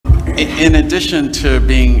in addition to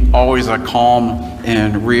being always a calm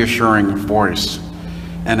and reassuring voice,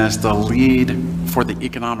 and as the lead for the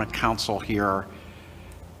Economic Council here,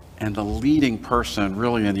 and the leading person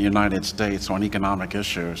really in the United States on economic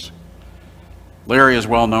issues, Larry is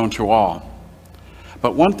well known to all.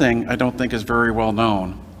 But one thing I don't think is very well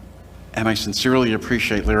known, and I sincerely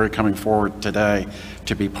appreciate Larry coming forward today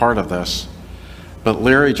to be part of this, but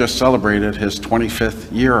Larry just celebrated his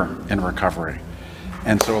 25th year in recovery.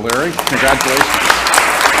 And so Larry, congratulations.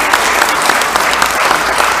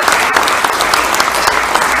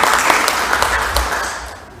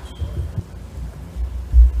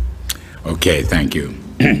 Okay, thank you.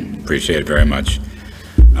 Appreciate it very much.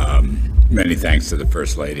 Many thanks to the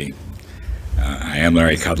First Lady. I am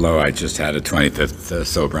Larry Kudlow. I just had a 25th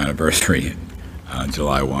sober anniversary on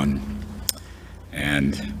July 1.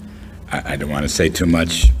 And I don't want to say too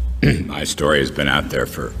much. My story has been out there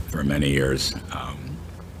for many years.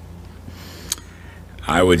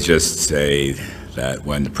 I would just say that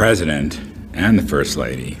when the President and the First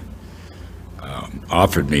Lady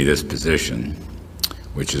offered me this position,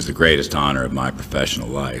 which is the greatest honor of my professional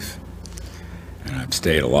life, and I've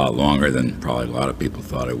stayed a lot longer than probably a lot of people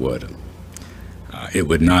thought I would, it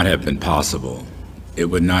would not have been possible. It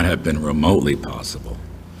would not have been remotely possible.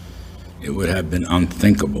 It would have been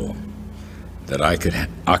unthinkable that I could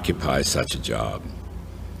occupy such a job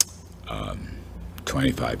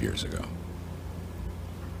 25 years ago.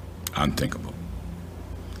 Unthinkable.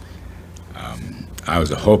 I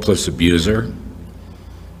was a hopeless abuser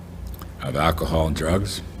of alcohol and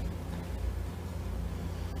drugs.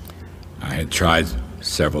 I had tried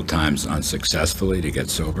several times unsuccessfully to get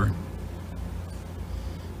sober.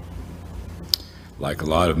 Like a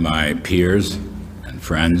lot of my peers and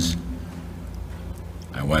friends,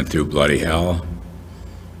 I went through bloody hell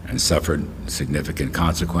and suffered significant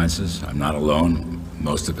consequences. I'm not alone.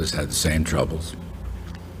 Most of us had the same troubles.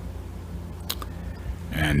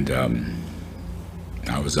 And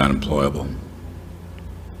I was unemployable.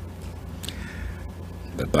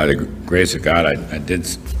 But by the grace of God, I did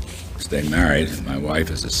stay married. My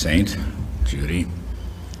wife is a saint, Judy.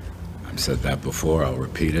 I've said that before, I'll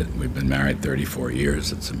repeat it. We've been married 34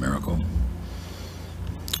 years, it's a miracle.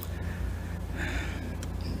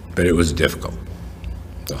 But it was difficult.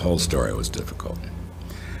 The whole story was difficult.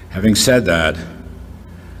 Having said that,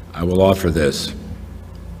 I will offer this.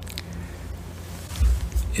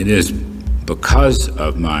 It is because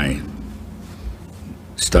of my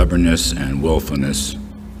stubbornness and willfulness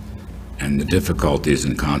and the difficulties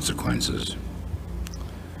and consequences,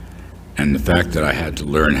 and the fact that I had to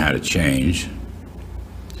learn how to change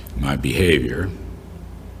my behavior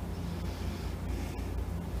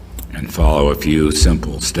and follow a few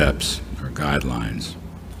simple steps or guidelines.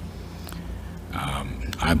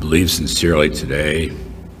 I believe sincerely today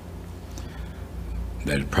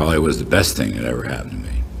that it probably was the best thing that ever happened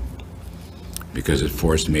to me, because it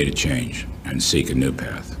forced me to change and seek a new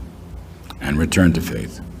path and return to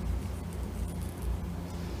faith.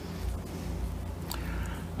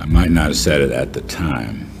 I might not have said it at the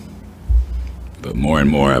time, but more and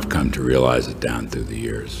more I've come to realize it down through the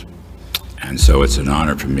years. And so it's an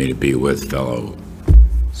honor for me to be with fellow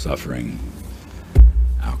suffering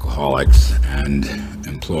alcoholics and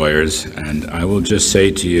employers. And I will just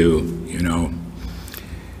say to you, you know,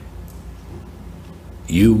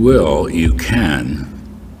 you can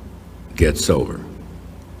get sober.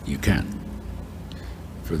 You can.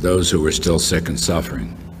 For those who are still sick and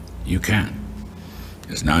suffering, you can.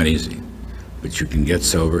 It's not easy, but you can get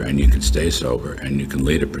sober and you can stay sober and you can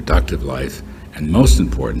lead a productive life. And most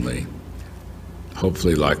importantly,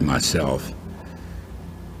 hopefully like myself,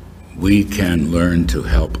 we can learn to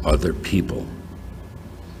help other people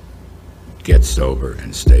get sober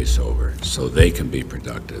and stay sober so they can be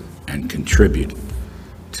productive and contribute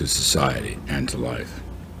to society and to life.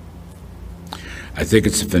 I think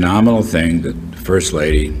it's a phenomenal thing that the First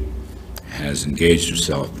Lady has engaged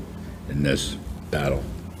herself in this battle.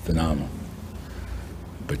 Phenomenal.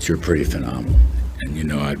 But you're pretty phenomenal. And you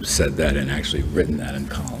know, I've said that and actually written that in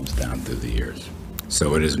columns down through the years.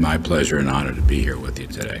 So it is my pleasure and honor to be here with you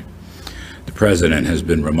today. The President has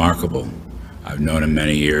been remarkable. I've known him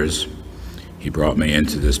many years. He brought me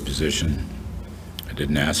into this position. I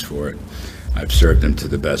didn't ask for it. I've served him to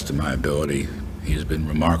the best of my ability. He has been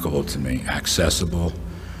remarkable to me, accessible.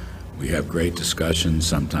 We have great discussions,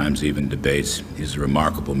 sometimes even debates. He's a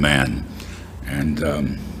remarkable man. And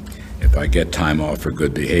if I get time off for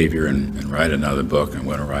good behavior and write another book, I'm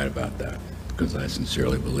going to write about that, because I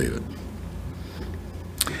sincerely believe it.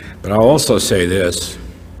 But I'll also say this,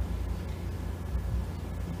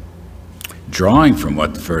 drawing from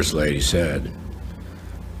what the First Lady said,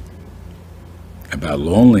 about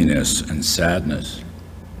loneliness and sadness.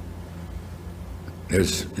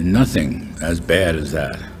 There's nothing as bad as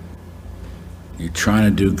that. You're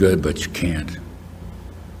trying to do good, but you can't.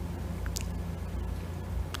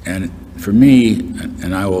 And for me,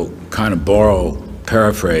 and I will kind of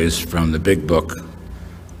paraphrase from the big book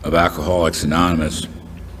of Alcoholics Anonymous,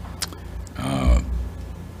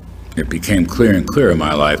 it became clear and clear in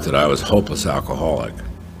my life that I was a hopeless alcoholic.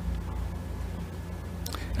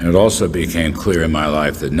 And it also became clear in my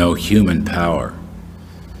life that no human power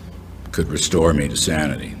could restore me to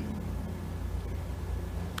sanity.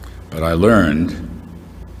 But I learned,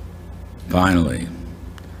 finally,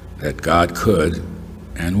 that God could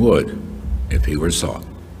and would if he were sought.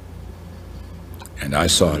 And I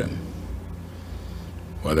sought him.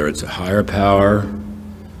 Whether it's a higher power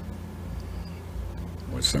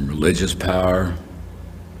or some religious power,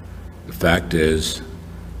 the fact is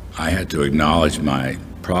I had to acknowledge my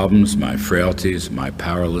problems, my frailties, my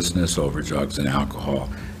powerlessness over drugs and alcohol,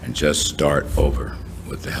 and just start over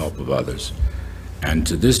with the help of others. And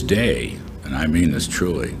to this day, and I mean this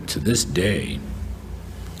truly, to this day,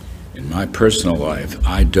 in my personal life,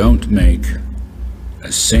 I don't make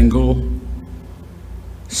a single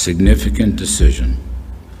significant decision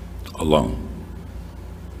alone,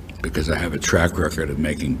 because I have a track record of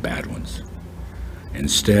making bad ones.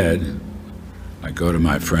 Instead, I go to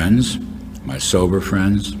my friends, my sober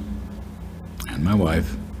friends, and my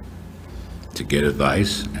wife to get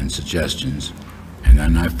advice and suggestions, and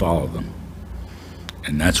then I follow them.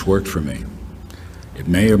 And that's worked for me. It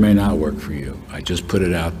may or may not work for you. I just put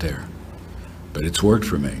it out there. But it's worked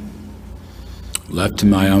for me. Left to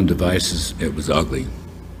my own devices, it was ugly.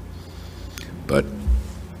 But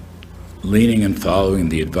leaning and following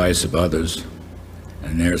the advice of others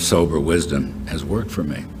and their sober wisdom has worked for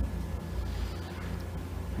me.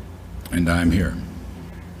 And I'm here,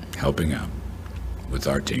 helping out with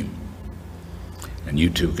our team. And you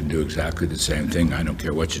too can do exactly the same thing. I don't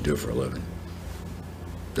care what you do for a living.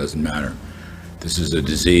 Doesn't matter. This is a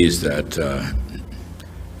disease that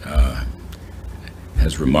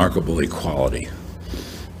has remarkable equality.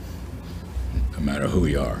 No matter who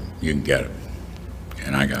you are, you can get it.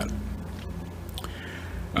 And I got it.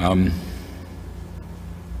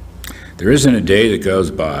 There isn't a day that goes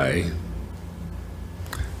by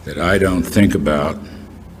that I don't think about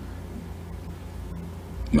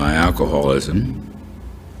my alcoholism.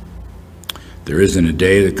 There isn't a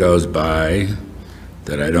day that goes by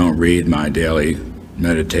that I don't read my daily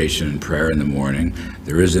meditation and prayer in the morning.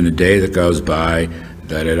 There isn't a day that goes by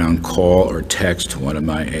that I don't call or text one of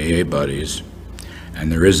my AA buddies.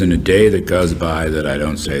 And there isn't a day that goes by that I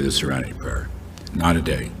don't say the Serenity Prayer. Not a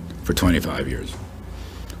day, for 25 years.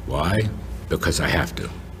 Why? Because I have to.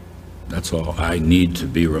 That's all. I need to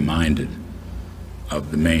be reminded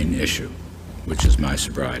of the main issue, which is my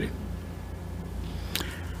sobriety.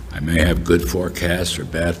 I may have good forecasts or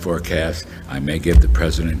bad forecasts. I may give the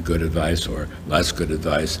president good advice or less good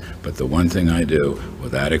advice, but the one thing I do,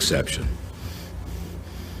 without exception,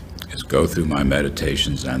 is go through my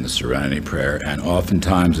meditations and the Serenity Prayer. And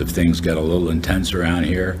oftentimes, if things get a little intense around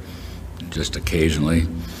here, just occasionally,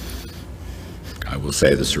 I will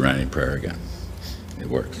say the Serenity Prayer again. It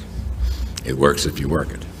works. It works if you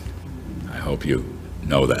work it. I hope you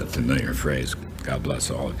know that familiar phrase. God bless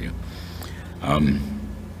all of you.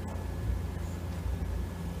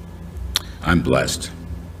 I'm blessed.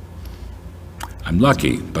 I'm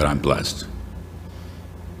lucky, but I'm blessed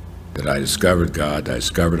that I discovered God, that I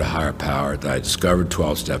discovered a higher power, that I discovered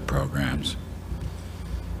 12-step programs,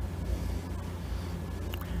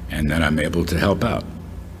 and that I'm able to help out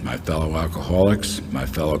my fellow alcoholics, my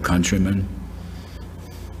fellow countrymen,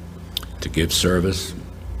 to give service.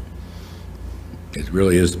 It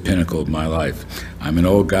really is the pinnacle of my life. I'm an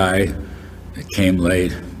old guy that came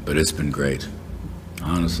late, but it's been great.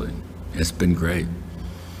 Honestly, it's been great.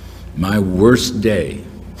 My worst day,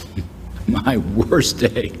 my worst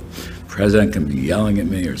day, president can be yelling at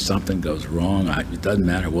me or something goes wrong, it doesn't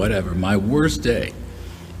matter, whatever. My worst day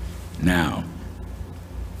now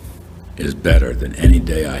is better than any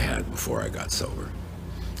day I had before I got sober.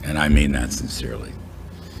 And I mean that sincerely.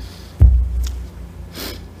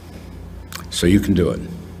 So you can do it.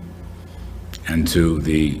 And to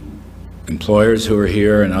the employers who are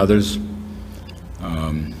here and others,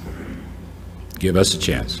 give us a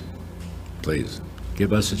chance. Please,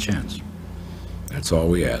 give us a chance. That's all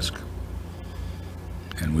we ask.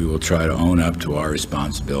 And we will try to own up to our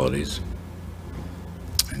responsibilities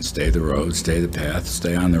and stay the road, stay the path,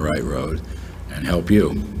 stay on the right road, and help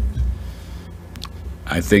you.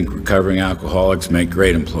 I think recovering alcoholics make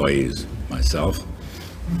great employees, myself.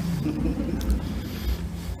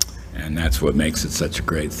 And that's what makes it such a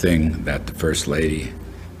great thing that the First Lady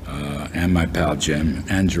and my pal Jim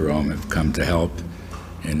and Jerome have come to help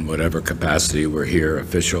in whatever capacity we're here,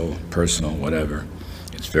 official, personal, whatever.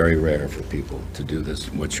 It's very rare for people to do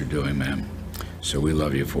this, what you're doing, ma'am. So we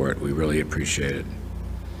love you for it. We really appreciate it.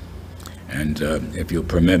 And if you'll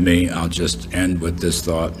permit me, I'll just end with this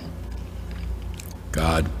thought.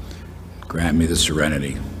 God, grant me the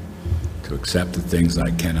serenity to accept the things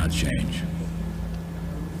I cannot change,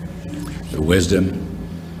 the wisdom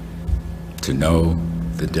to know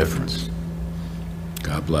the difference.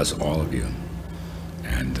 God bless all of you.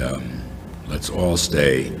 And let's all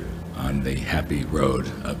stay on the happy road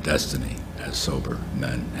of destiny as sober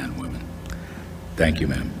men and women. Thank you,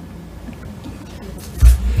 ma'am.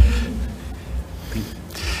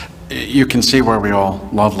 You can see why we all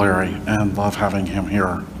love Larry and love having him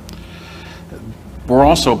here. We're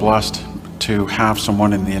also blessed to have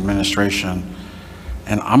someone in the administration,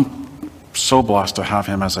 and I'm so blessed to have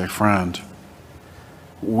him as a friend.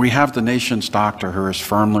 We have the nation's doctor who is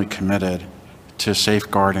firmly committed to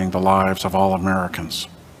safeguarding the lives of all Americans.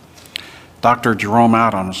 Dr. Jerome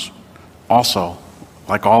Adams also,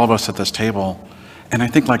 like all of us at this table, and I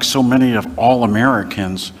think like so many of all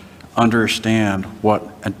Americans, understand what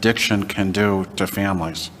addiction can do to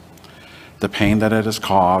families. The pain that it has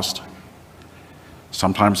caused,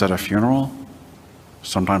 sometimes at a funeral,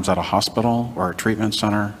 sometimes at a hospital or a treatment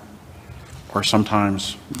center, or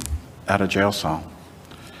sometimes at a jail cell.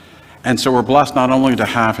 And so we're blessed not only to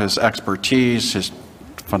have his expertise, his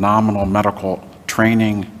phenomenal medical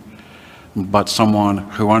training, but someone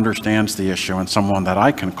who understands the issue and someone that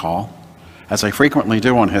I can call, as I frequently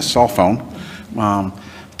do on his cell phone,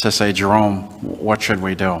 to say, Jerome, what should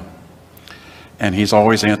we do? And he's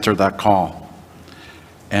always answered that call.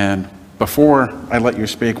 And before I let you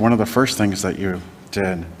speak, one of the first things that you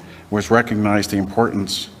did was recognize the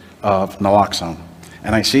importance of naloxone.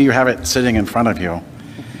 And I see you have it sitting in front of you.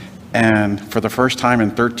 And for the first time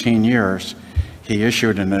in 13 years, he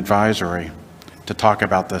issued an advisory to talk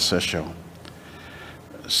about this issue.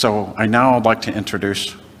 So I now would like to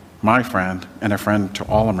introduce my friend and a friend to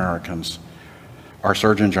all Americans, our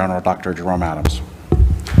Surgeon General, Dr. Jerome Adams.